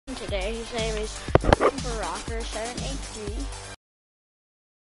today. His name is EwanCarpy720's.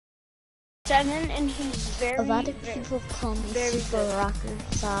 7, and he's very. A lot of people call me Super Rocker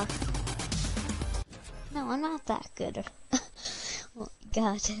Sock. No, I'm not that good. Oh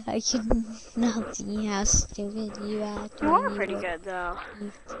God, I can not see how stupid you act. You are pretty good though.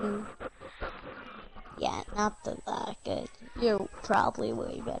 Yeah, not that good. You're probably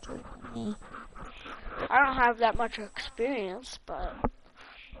way better than me. I don't have that much experience, but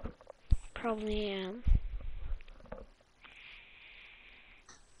probably am.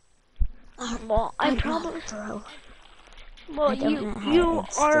 Well, I probably. Bro. Well, you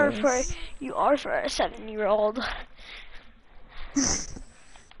are for a 7-year-old.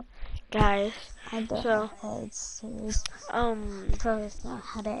 Guys, I don't know how to stairs. Pros know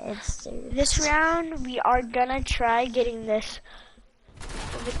how to edit stairs. This round we are gonna try getting this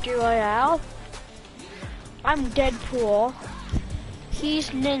victory royale. I'm Deadpool.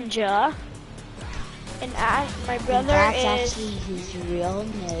 He's Ninja. And my brother that's is. That's actually his real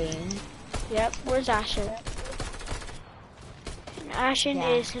name. Yep. Where's Ashen? And Ashen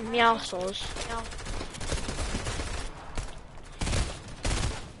is Meowscles.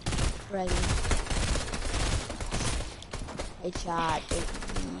 Ready. Hey, shot.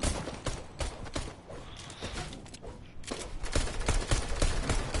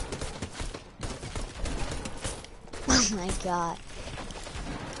 Oh my God.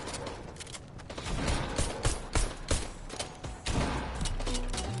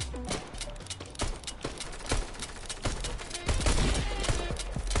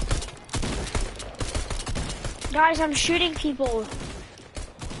 Guys, I'm shooting people.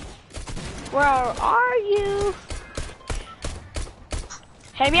 Where are you?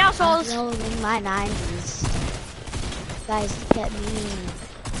 Hey, Meowscles! I'm in my 90s. Guys, look at me.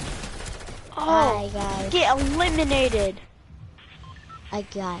 Oh, hi, guys. Get eliminated. I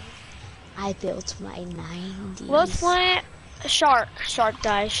built my 90s. Let's play Shark,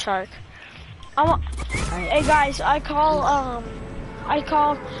 guys, Shark. Hey guys, I call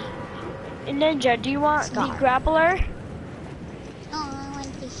Ninja. Do you want the grappler? Oh, I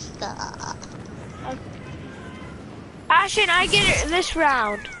want the Scar. Ashen, I get it this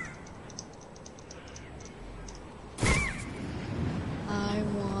round. I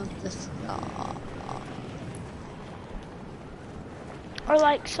want the Scar. Or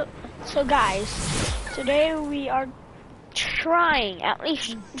like, so guys, today we are at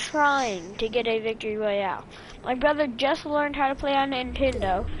least trying to get a victory royale. My brother just learned how to play on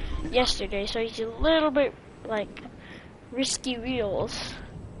Nintendo yesterday, so he's a little bit like risky wheels,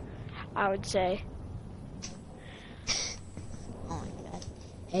 I would say. Oh my God.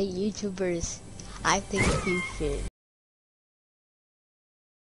 Hey YouTubers, I think you should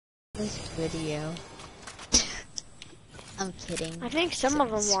this video. I'm kidding. I think some of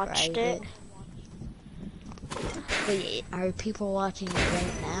them watched it. Wait, are people watching it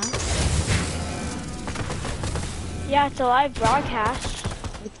right now? Yeah, it's a live broadcast.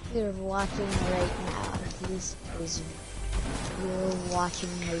 If you're watching right now, you're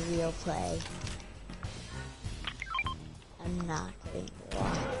watching the real play. I'm not going to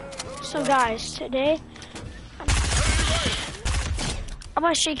watch. So guys, today I'm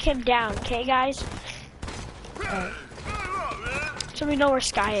gonna shake him down, okay guys? Right. So we know where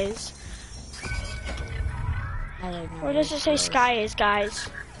Sky is. Where does it say Sky is, guys?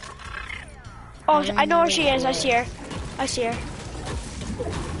 Oh, I know where she is. I see her.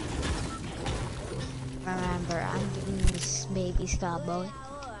 Remember, I'm doing this baby Scott boy.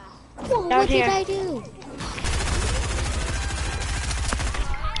 Whoa, Down what here. did I do?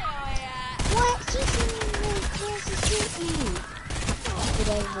 What? He didn't shoot me. Did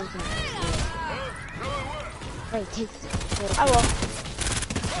I look at it? Right, take it. I will.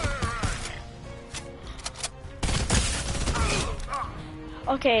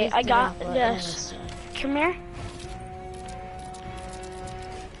 Okay, I got this. Come here.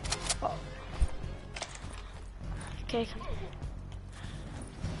 Okay.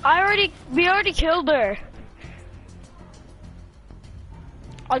 We already killed her.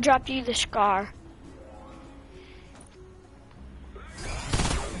 I'll drop you the scar.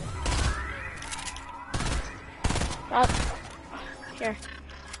 Here.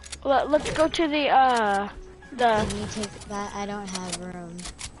 Let's go to the Can you take that? I don't have room.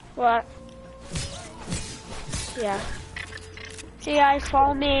 What? Yeah. See guys,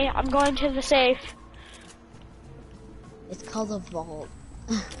 follow me. I'm going to the safe. It's called a vault.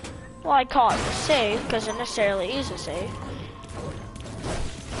 Well, I call it the safe because it necessarily is a safe.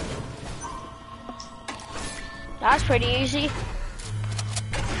 That's pretty easy.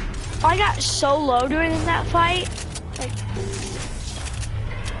 I got so low during that fight. Like,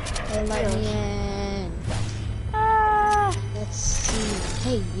 Hey, let me in. Let's see.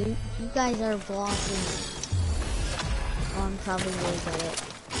 Hey, you guys are blocking me. Oh, I'm probably really good at it.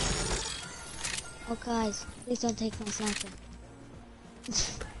 Oh, guys, please don't take my sniper.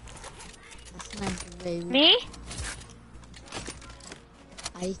 Sniper, baby. Me?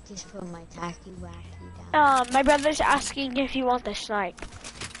 I just put my tacky wacky down. My brother's asking if you want the snipe.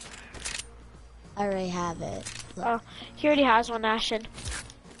 I already have it. Look, Oh, he already has one, Ashton.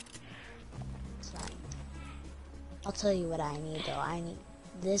 it's fine. I'll tell you what I need though. I need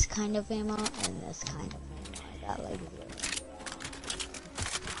this kind of ammo and this kind of ammo. I got like 0.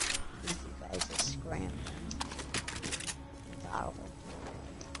 You guys are scrambling. Wow.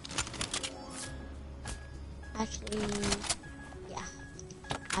 Actually, yeah.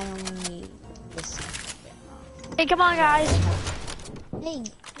 I only need this kind of ammo. Hey, come on, guys. Hey,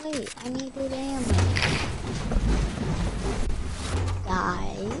 wait, I needed ammo.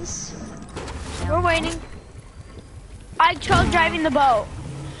 Guys. We're waiting. I told driving the boat.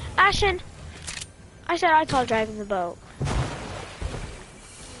 Ashton, I said I told driving the boat.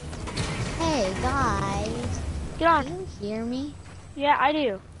 Hey, guys. Get on. Can you hear me? Yeah, I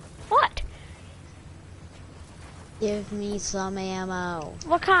do. What? Give me some ammo.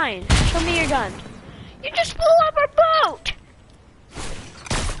 What kind? Show me your gun. You just blew up our boat!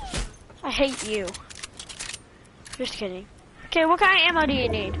 I hate you. Just kidding. Okay, what kind of ammo do you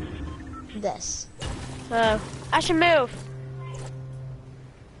need? This. I should move.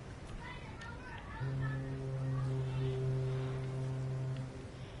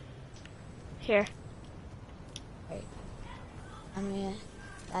 Here. Wait. I'm gonna,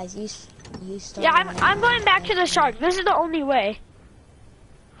 guys, you start. Yeah, I'm going back to the shark. This is the only way.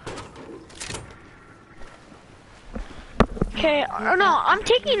 Okay, oh no, I'm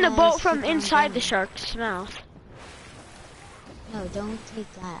taking the boat from inside the shark's mouth. No, don't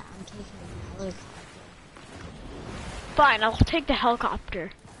take that. I'm taking the helicopter. Fine, I'll take the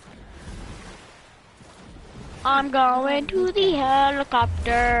helicopter. I'm going to the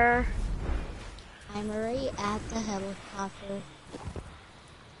helicopter. I'm already at the helicopter.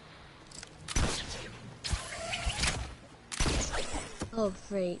 Oh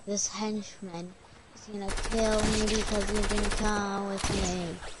great, this henchman is gonna kill me because he's gonna come with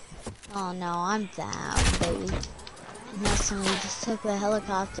me. Oh no, I'm down, baby. And now somebody just took the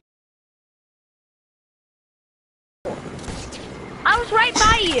helicopter. I was right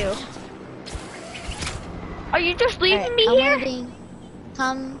by you. Are you just leaving me I'm here? waiting.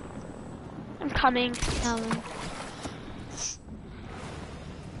 Come. I'm coming. Coming.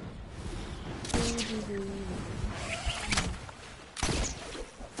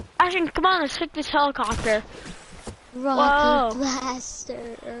 Ashton, come on, let's take this helicopter. Rocket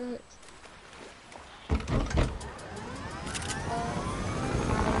blaster.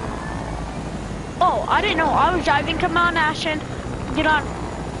 Oh, I didn't know. I was driving. Come on, Ashton. Get on.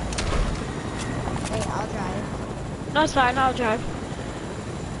 Wait, I'll drive. No, it's fine. I'll drive.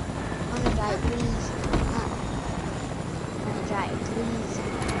 I'm gonna drive, please. I'm gonna drive, please.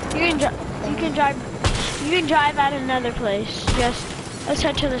 You can drive. You can drive at another place. Just let's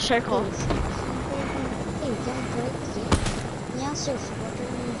head to the circle. Please. Hey, don't break it. Meowsters, what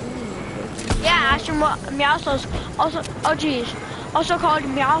are you doing? Yeah, Ashton. Meowscles. Also, oh geez. Also called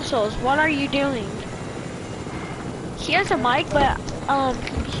Meowscles. What are you doing? He has a mic, but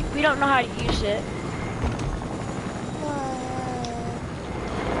we don't know how to use it.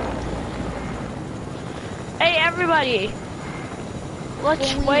 Hey, everybody.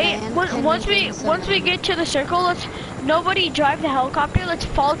 Let's wait. Once we get to the circle, let's nobody drive the helicopter. Let's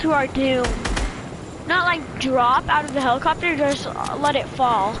fall to our doom. Not like drop out of the helicopter. Just let it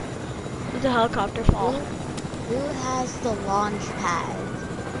fall. Let the helicopter fall. Who has the launch pad?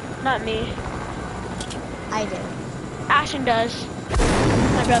 Not me. I do. Ashton does.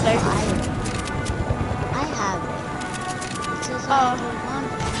 My brother. I have it. It says I have a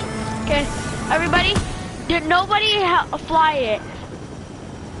launch pad. Okay, everybody. Did nobody fly it?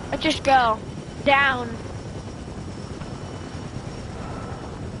 Let's just go down.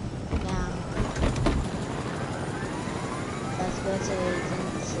 Down. Let's go to the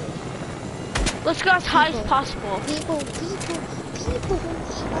agency. Let's go as high as possible. People.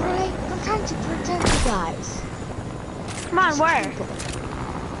 Alright, I'm trying to protect you guys. Come on, where?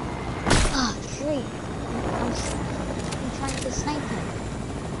 Ah, great. I'm trying to snipe him.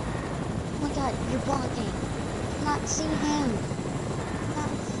 Oh my god, you're blocking. I'm not seeing him.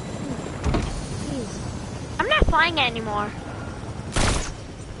 Please. I'm not flying it anymore.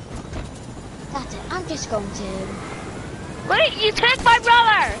 That's it. I'm just going to. Wait, you took my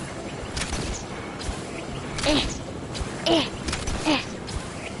brother!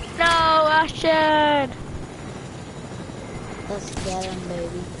 No! Ashton! Let's get him,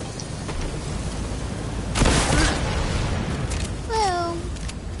 baby. Boom.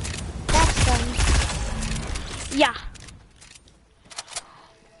 That's done. Yeah.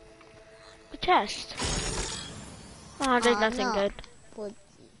 The test. Oh, there's nothing no. good.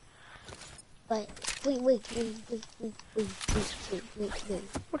 But wait.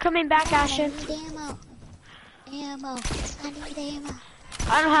 We're coming back, Ashton. I need ammo. I need ammo.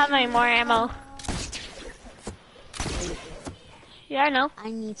 I don't have any more ammo. Yeah, I know.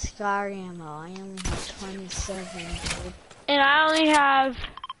 I need scar ammo. I only have 27. Dude. And I only have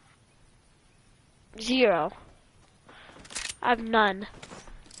 0. I have none.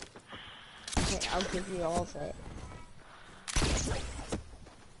 Okay, I'll give you all of it.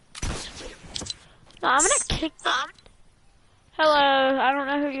 No, I'm gonna kick them. Hello, I don't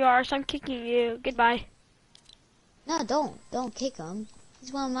know who you are, so I'm kicking you. Goodbye. No, don't kick him.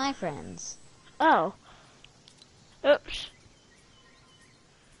 He's one of my friends. Oh. Oops.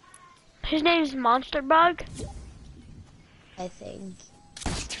 His name's Monster Bug. I think.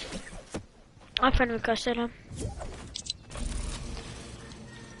 My friend requested him.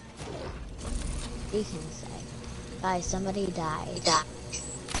 You can say. Guys, somebody died.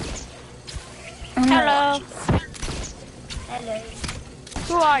 Hello. Hello.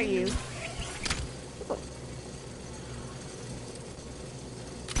 Who are you?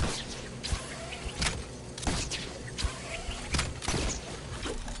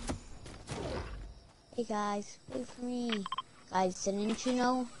 Hey guys, wait for me. Guys, didn't you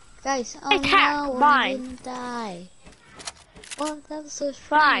know? Guys, oh tack, no, mine. we didn't die. Well, that was so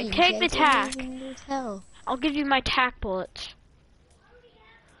Fine, strange. take I the didn't tack. even tell. I'll give you my tack bullets.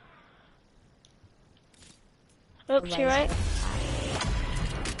 Oops, you're right.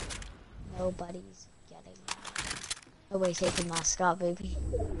 Nobody's getting it. Nobody's taking my Scott, baby.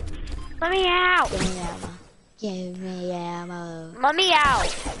 Let me out. Give me ammo. Give me ammo. Let me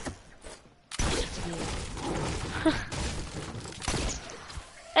out.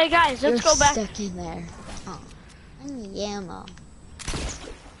 Hey guys, let's go back. You're stuck in there. Oh, I need ammo.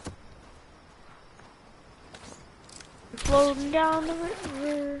 Floating down the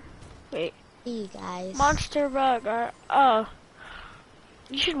river. Wait. Hey, you guys. Monster Bug. Oh.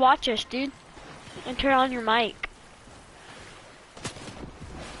 You should watch us, dude. And turn on your mic.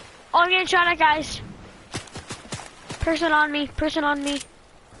 Oh, I'm getting shot at, guys. Person on me. Person on me.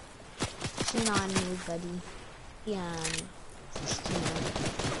 Turn on me, buddy. Yeah.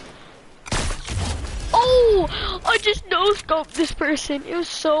 Oh! I just no-scoped this person. It was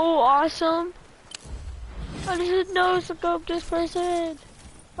so awesome. I just no-scoped this person.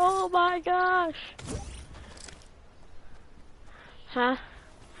 Oh my gosh. Huh?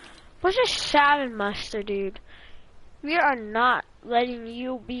 What's a salmon muster, dude? We are not letting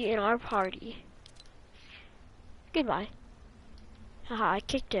you be in our party. Goodbye. Haha, I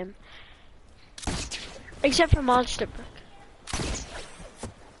kicked him. Except for Monster Bug.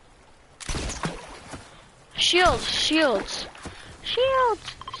 Shields, shields.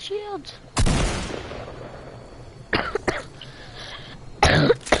 Shields, shields.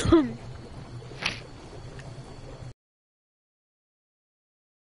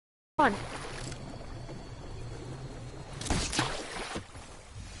 On.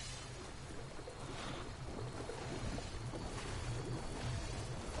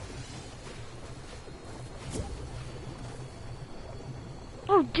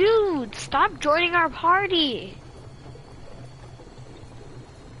 Oh, dude, stop joining our party.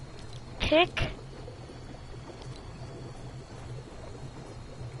 Kick.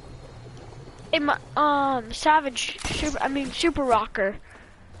 Savage, Super Rocker.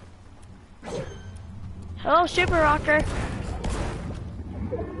 Hello, Super Rocker.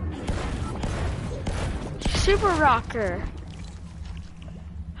 Super Rocker.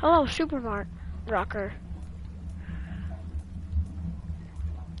 Hello, Rocker.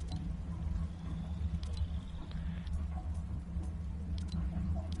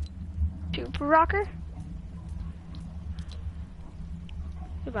 Super Rocker?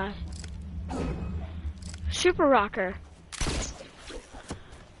 Goodbye. Super Rocker.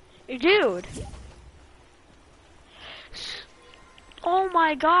 Dude. Oh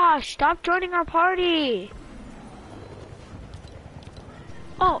my gosh, stop joining our party.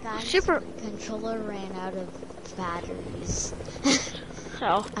 Oh, Guys, Super controller ran out of batteries.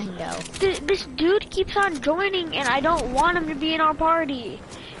 Oh. I know. This dude keeps on joining and I don't want him to be in our party.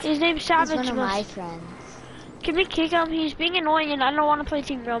 His name's Savage. He's one of my friends. Can we kick him? He's being annoying and I don't want to play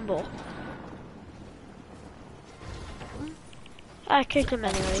Team Rumble. I kicked him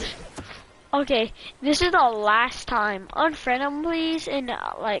anyways. Okay, this is the last time. Unfriend him, please, and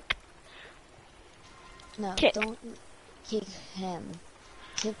No, Kick. don't kick him.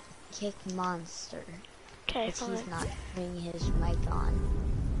 Kick Monster. Okay, Because fine. he's not putting his mic on.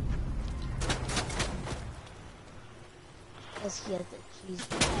 Because he has the cheese.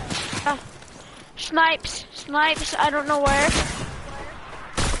 Snipes, I don't know where.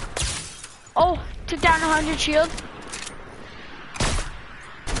 Oh, took down 100 shield.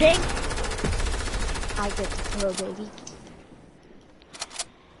 Dang. I get the kill, baby.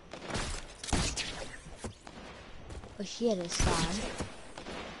 Oh, she had a scar.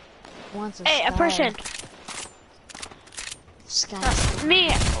 Wants a Hey, scar. a person. Sky.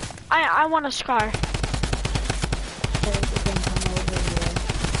 Me. I want a scar.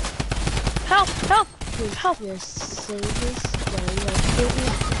 Help! Help! Your safest.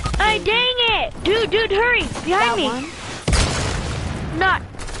 Hey, dang it! Dude, hurry! Behind me! One? Not.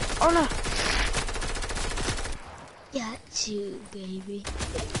 Oh no. Got two, baby.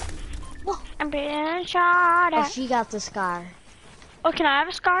 Whoa. I'm being shot Oh, at. she got the scar. Oh, can I have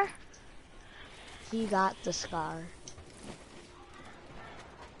a scar? She got the scar.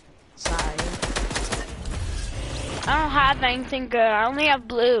 Sorry. I don't have anything good. I only have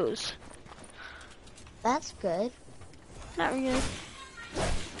blues. That's good. Not really.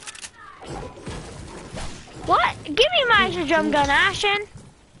 What? Give me my drum gun, Ashen.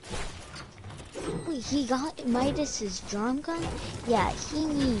 Wait, he got Midas's drum gun? Yeah, he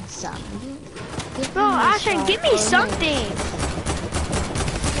needs some. Give Bro, him the Ashen, scar give me or something.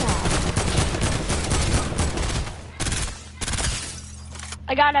 Yeah.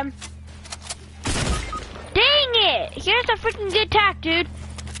 I got him. Dang it! Here's a freaking good attack, dude.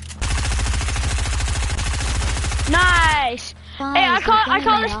 Nice. Hey,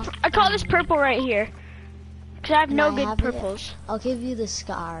 I call this purple right here. Cause I have no good purples. I'll give you the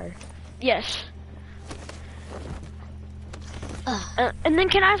scar. Yes. And then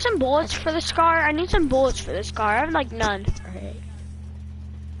can I have some bullets for the scar? I need some bullets for the scar. I have like none. Alright.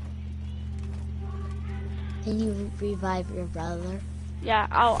 Can you revive your brother? Yeah,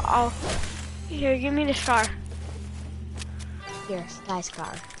 I'll. Here, give me the scar. Here, Sky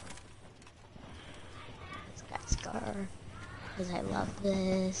Scar. Sky Scar. Because I love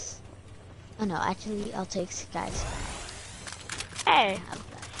this. Oh no, actually, I'll take Sky Scar. Hey.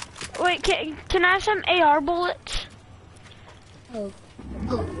 Wait, can I have some AR bullets? Oh,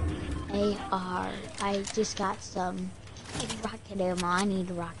 AR. I just got some rocket ammo. I need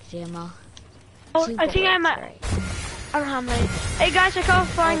rocket ammo. Oh, Two I think I bullets, might. right. I don't have many. Hey guys, I call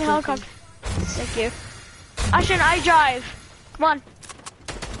flying a helicopter. Thank you. Ashen, I drive. Come on.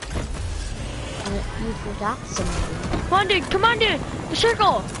 You forgot something. Come on, dude. The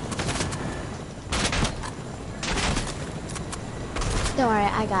circle. Don't worry,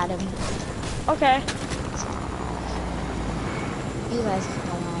 I got him. Okay. You guys can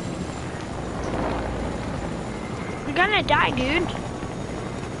come on. You're gonna die, dude.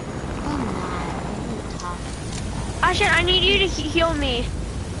 I'm not. I'm talking. Ashen, I need you to heal me.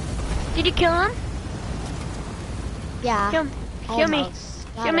 Did you kill him? Yeah. Heal me. Almost.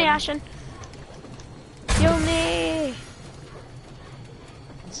 Got Heal me, him. Ashen. Heal me.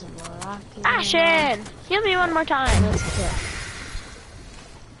 Some more rocket Ashen! Heal me one more time. Let's kill.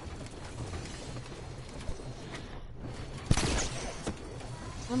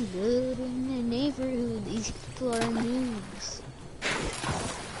 I'm good in the neighborhood. These people are noobs.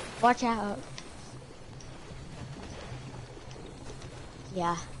 Watch out.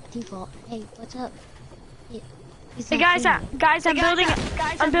 Yeah, people. Hey, what's up? Hey guys,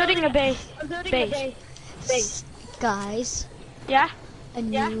 I'm building a base. Guys, Yeah? a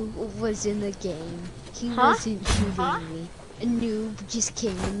noob was in the game. He Huh? wasn't shooting me. A noob just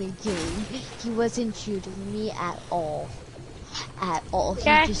came in the game. He wasn't shooting me at all. At all. He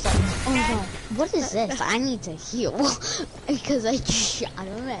Okay. just like, oh no, what is this? I need to heal. Because I just shot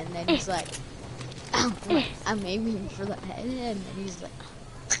him and then he's like, oh, I'm aiming for the head and then he's like,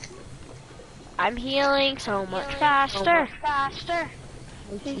 I'm healing so much faster. I'm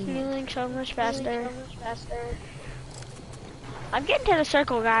okay. healing so much faster. I'm getting to the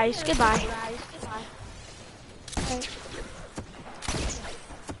circle, guys. Goodbye.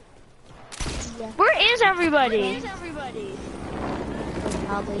 Yeah. Where is everybody?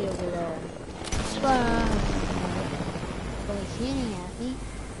 Probably over there. Oh, he's shooting at me.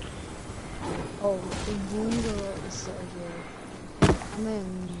 Oh, the boom girl is still here. I'm gonna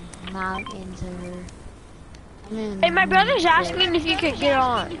mount into her. Hey, my brother's asking if you could get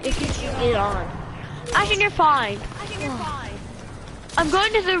on. If you could get on. Ashen, you're fine. I'm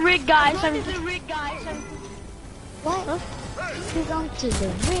going to the rig, guys. What? Huh? You're going to the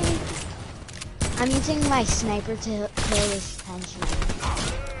rig? I'm using my sniper to kill this tension.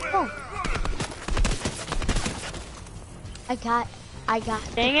 Oh. I got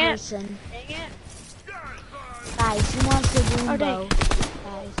Dang the it. person. Guys, who wants the boom Oh, bow? dang.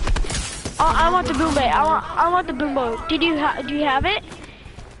 Guys. Oh, I want the boom bow. I want the boom bow. Do you have it?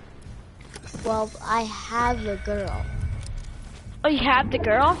 Well, I have the girl. Oh, you have the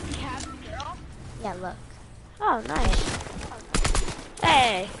girl? Yeah, look. Oh, nice.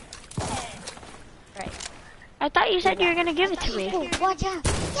 Hey. Right. I thought you said you were gonna give it to me. Oh, watch out.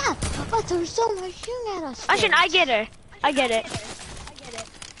 Yeah, but there's so much shooting at us. I get her. I get it.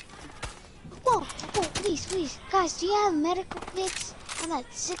 Whoa, please. Guys, do you have medical kits? I'm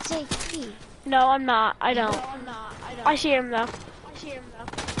at 6 HP. No, I'm not. I don't. I see him though.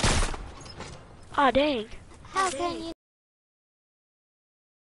 Aw, dang. How can you?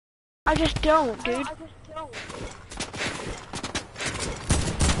 I just don't, dude.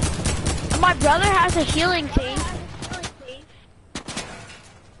 My brother has a healing thing.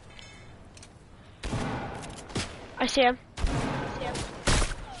 I see him.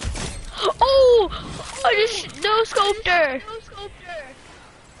 Oh! I just no-scoped her.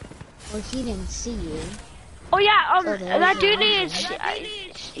 Well, he didn't see you. Oh yeah, So there's that dude one. needs,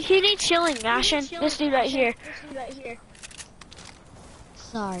 he needs healing, Ashen. This dude right here.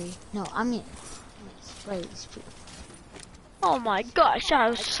 Sorry. No, I'm gonna spray these people. Oh my gosh,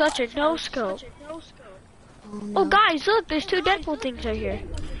 that was such a no-scope. Oh, no. Oh guys, look, there's two Deadpool things right here.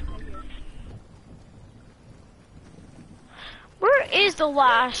 Where is the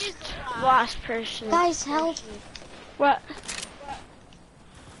last person? Guys, help. What?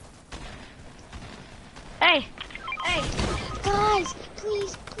 Hey! Guys,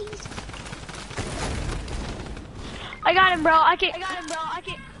 please. I got him, bro.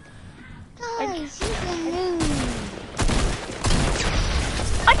 Guys, you can move.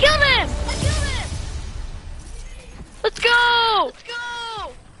 I killed him! Let's go!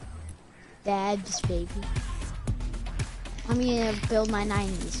 Dabs, baby. I'm gonna build my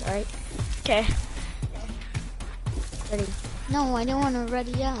 90s, alright? Okay. Ready? No, I don't want to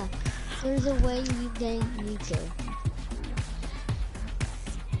ready up. There's a way you didn't need to.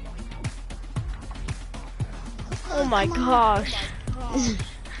 Oh my gosh.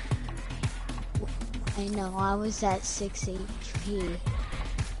 I know, I was at 6 HP.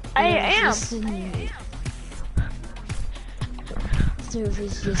 I am. There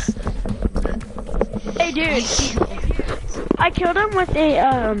was just... Hey, dude. I killed him with a,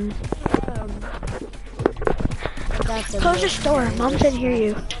 close the door. Mom said hear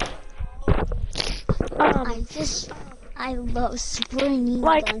you. I love spraying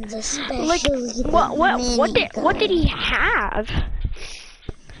Like, guns, especially like, what did he have?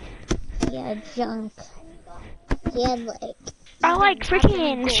 He had junk. He had like... I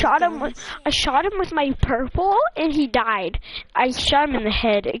freaking shot him with my purple and he died. I shot him in the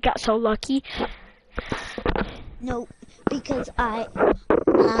head. It got so lucky. No, because I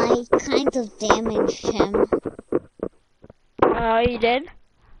kind of damaged him. Oh, you did?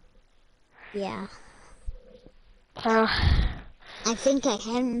 Yeah. I think I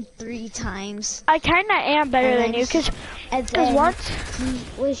hit him 3 times. I kinda am better than you, cause once he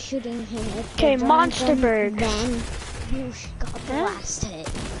was shooting him with okay, the Monsterberg. Then you got blasted.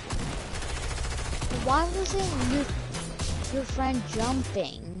 Why wasn't your friend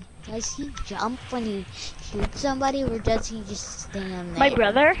jumping? Does he jump when he shoots somebody, or does he just stand there? My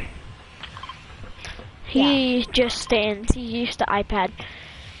brother, he just stands. He used the iPad.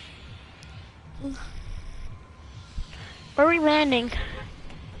 Where are we landing?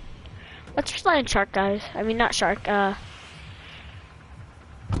 Let's just land Shark, guys. I mean, not Shark.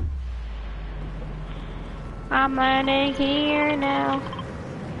 I'm landing here now.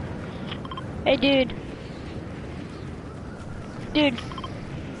 Hey, dude. Dude.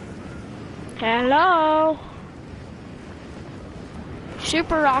 Hello.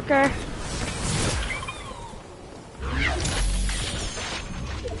 Super Rocker.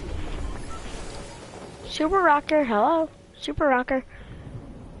 Super Rocker, hello. Super Rocker.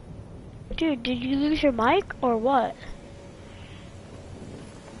 Dude, did you lose your mic or what?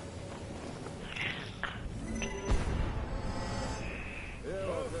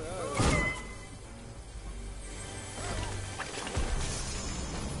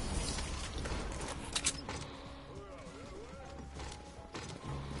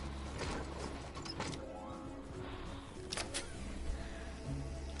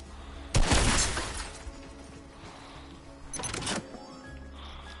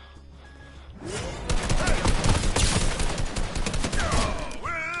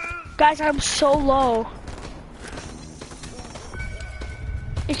 Guys, I'm so low.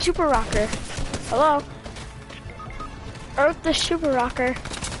 It's Super Rocker. Hello? Earth the Super Rocker.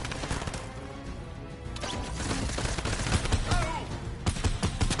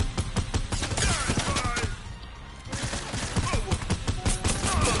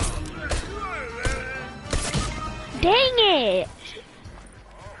 Dang it!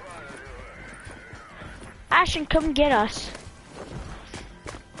 Ashton, come get us.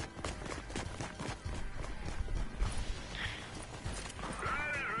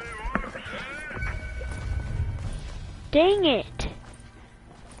 Dang it.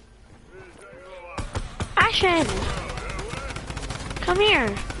 Ashton! Come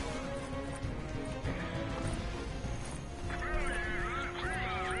here.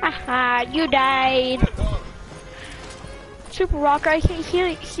 Haha, you died. Super Rocker, I can't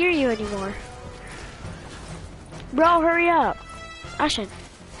hear you anymore. Bro, hurry up. Ashton.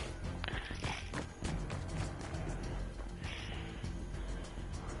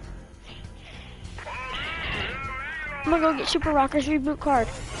 I'm gonna go get Super Rocker's reboot card.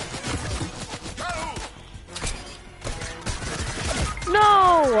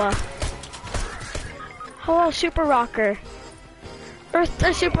 No! Hello, Super Rocker. Earth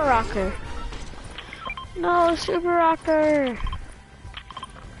the Super Rocker. No, Super Rocker.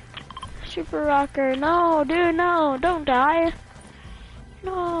 Super Rocker. No, dude, no. Don't die.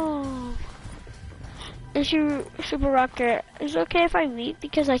 No. Is you, Super Rocker, is it okay if I leave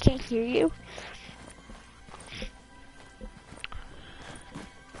because I can't hear you?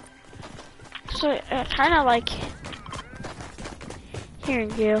 So, kind of like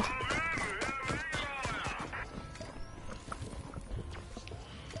hearing you.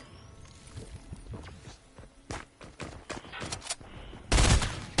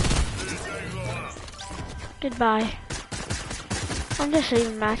 Goodbye. I'm just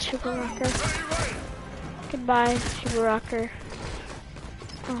leaving match, Super Rocker. Goodbye, Super Rocker.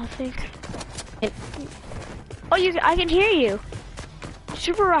 Oh, I think. Oh, I can hear you.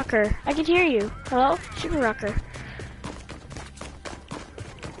 Super Rocker, I can hear you. Hello, Super Rocker.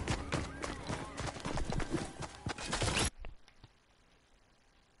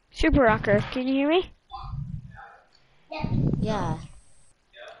 Super Rocker, can you hear me? Yeah.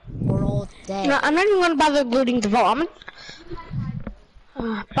 We're all dead. No, I'm not even gonna bother looting the vault.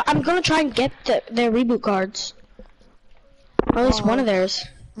 But I'm gonna try and get their reboot cards. Or at least one of theirs.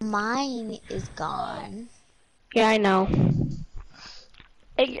 Mine is gone. Yeah, I know.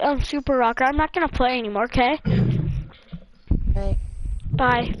 Hey, Super Rocker, I'm not gonna play anymore, okay? Right.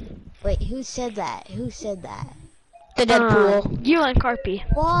 Bye. Wait, who said that? Who said that? The Deadpool. EwanCarpy.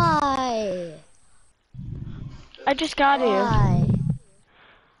 Why? I just got you. Why?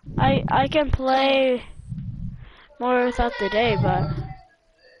 I can play more without the day, but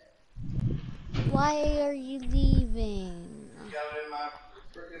Why are you leaving?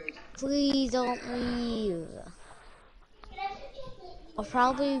 Please don't leave. I'll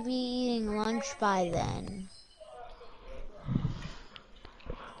probably be eating lunch by then.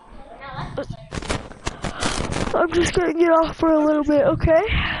 I'm just gonna get off for a little bit, okay?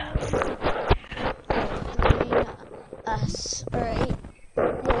 Us, alright?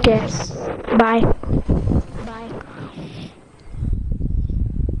 Yes. Bye. Bye.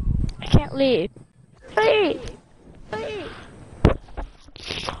 I can't leave. Leave! Leave!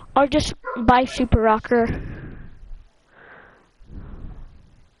 Or just buy Super Rocker.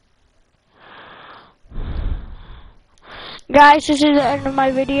 Guys, this is the end of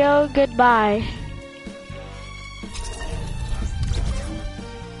my video. Goodbye.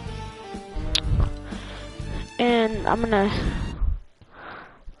 And I'm gonna